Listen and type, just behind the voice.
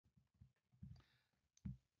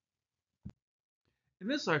In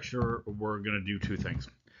this lecture, we're going to do two things.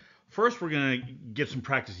 First, we're going to get some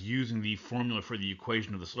practice using the formula for the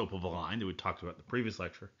equation of the slope of a line that we talked about in the previous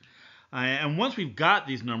lecture. And once we've got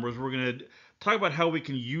these numbers, we're going to talk about how we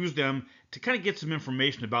can use them to kind of get some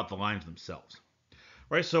information about the lines themselves.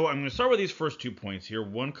 Right, so I'm going to start with these first 2 points here,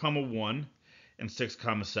 1, 1 and 6,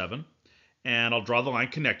 7. And I'll draw the line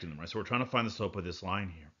connecting them. Right, so we're trying to find the slope of this line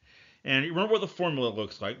here. And you remember what the formula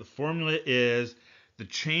looks like. The formula is the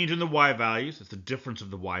change in the y values, it's the difference of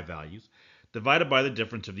the y values, divided by the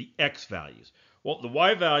difference of the x values. Well, the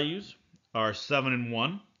y values are 7 and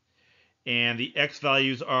 1, and the x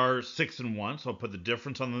values are 6 and 1. So I'll put the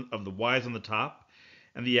difference of the y's on the top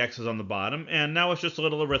and the x's on the bottom. And now it's just a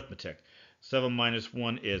little arithmetic. 7 minus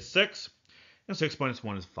 1 is 6, and 6 minus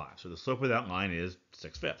 1 is 5. So the slope of that line is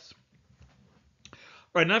 6/5. All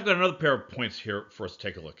right, now I've got another pair of points here for us to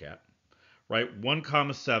take a look at. Right,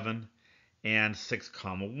 1, 7 and 6,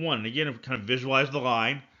 1. And again, if we kind of visualize the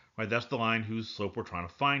line, right, that's the line whose slope we're trying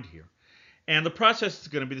to find here. And the process is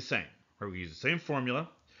going to be the same. Right, we use the same formula.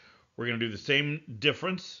 We're going to do the same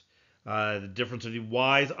difference. The difference of the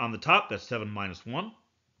y's on the top, that's 7 minus 1.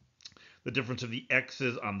 The difference of the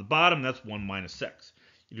x's on the bottom, that's 1 minus 6.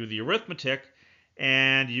 You do the arithmetic,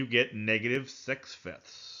 and you get negative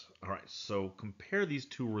 6/5. All right, so compare these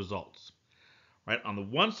two results. Right, on the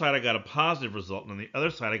one side I got a positive result, and on the other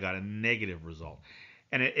side I got a negative result.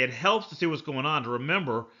 And it helps to see what's going on, to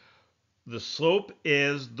remember the slope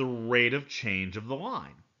is the rate of change of the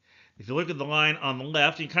line. If you look at the line on the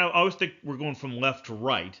left, you kind of always think we're going from left to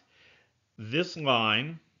right. This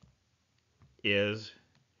line is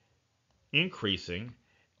increasing,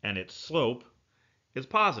 and its slope is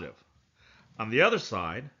positive. On the other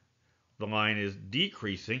side, the line is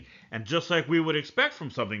decreasing, and just like we would expect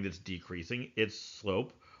from something that's decreasing, its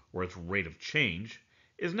slope, or its rate of change,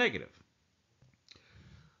 is negative.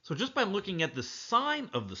 So just by looking at the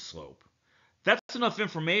sign of the slope, that's enough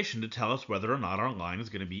information to tell us whether or not our line is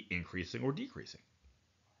going to be increasing or decreasing.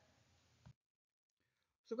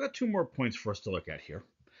 So I've got two more points for us to look at here.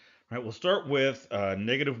 All right, we'll start with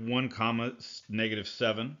 -1,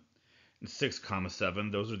 -7, and 6,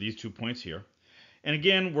 7. Those are these 2 points here. And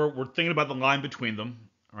again, we're thinking about the line between them.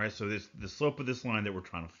 All right, so this the slope of this line that we're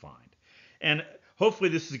trying to find. And hopefully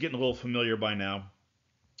this is getting a little familiar by now.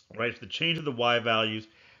 Right, it's the change of the y values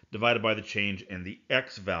divided by the change in the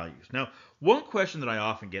x values. Now, one question that I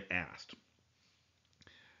often get asked,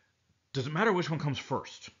 does it matter which one comes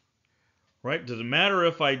first? Right? Does it matter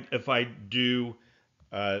if I do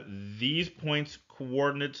these points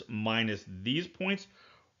coordinates minus these points,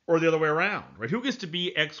 or the other way around? Right? Who gets to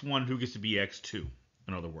be x1? Who gets to be x2?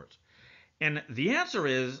 In other words, and the answer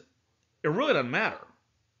is it really doesn't matter.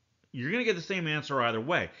 You're going to get the same answer either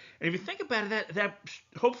way. And if you think about it, that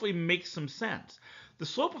hopefully makes some sense. The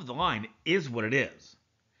slope of the line is what it is.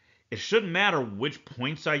 It shouldn't matter which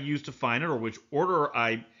points I use to find it or which order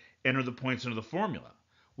I enter the points into the formula.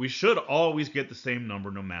 We should always get the same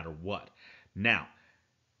number no matter what. Now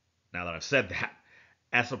that I've said that,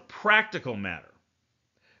 as a practical matter,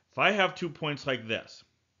 if I have 2 points like this,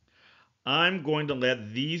 I'm going to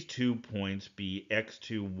let these 2 points be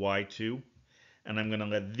x2, y2, and I'm going to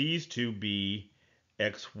let these two be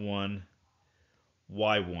x1,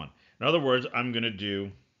 y1. In other words, I'm going to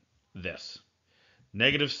do this.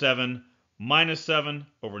 -7 minus 7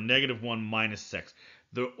 over -1 minus 6.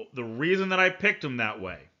 The reason that I picked them that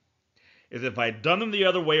way is if I'd done them the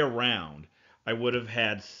other way around, I would have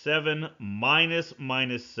had 7 minus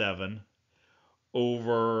 -7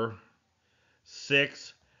 over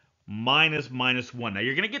 6 minus -1. Now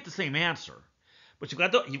you're going to get the same answer, but you've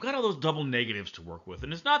got all those double negatives to work with.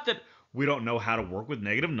 And it's not that we don't know how to work with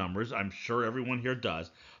negative numbers. I'm sure everyone here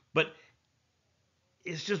does. But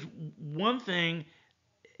it's just one thing.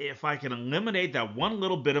 If I can eliminate that one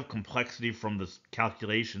little bit of complexity from the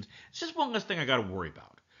calculations, it's just one less thing I got to worry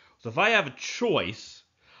about. So if I have a choice,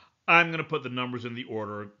 I'm going to put the numbers in the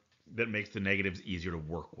order that makes the negatives easier to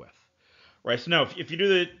work with. Right, so now if you do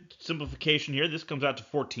the simplification here, this comes out to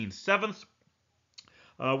 14/7,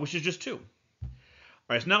 which is just 2. All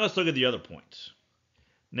right, so now let's look at the other points.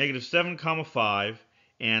 -7, 5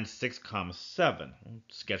 and 6, 7. We'll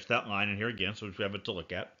sketch that line in here again so we have it to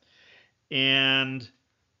look at. And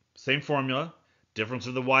same formula, difference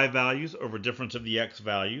of the y values over difference of the x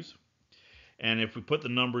values. And if we put the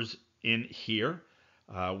numbers in here,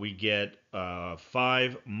 we get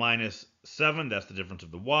 5 minus 7, that's the difference of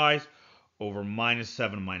the y's, over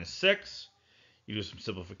 -7 minus 6. You do some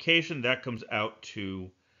simplification, that comes out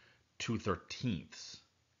to 2/13.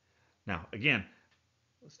 Now, again,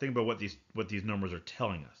 let's think about what these numbers are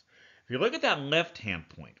telling us. If you look at that left-hand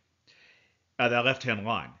point, that left-hand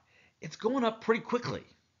line, it's going up pretty quickly,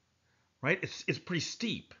 right? It's pretty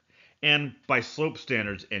steep. And by slope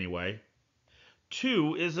standards anyway,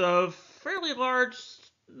 2 is a fairly large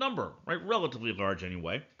number, right? Relatively large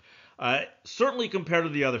anyway. Certainly compared to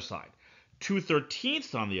the other side.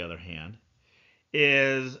 2/13 on the other hand,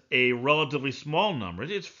 is a relatively small number.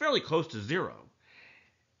 It's fairly close to 0.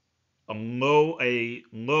 A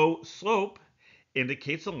low slope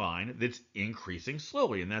indicates a line that's increasing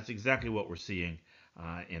slowly, and that's exactly what we're seeing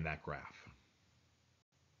in that graph.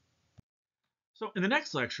 So in the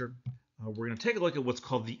next lecture, we're going to take a look at what's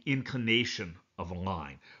called the inclination of a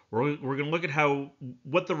line. We're going to look at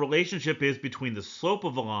what the relationship is between the slope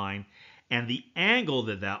of a line and the angle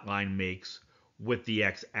that that line makes with the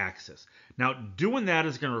x-axis. Now, doing that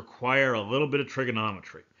is going to require a little bit of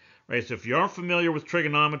trigonometry, right? So if you aren't familiar with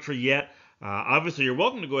trigonometry yet, obviously you're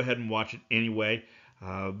welcome to go ahead and watch it anyway,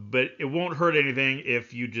 but it won't hurt anything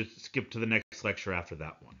if you just skip to the next lecture after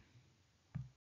that one.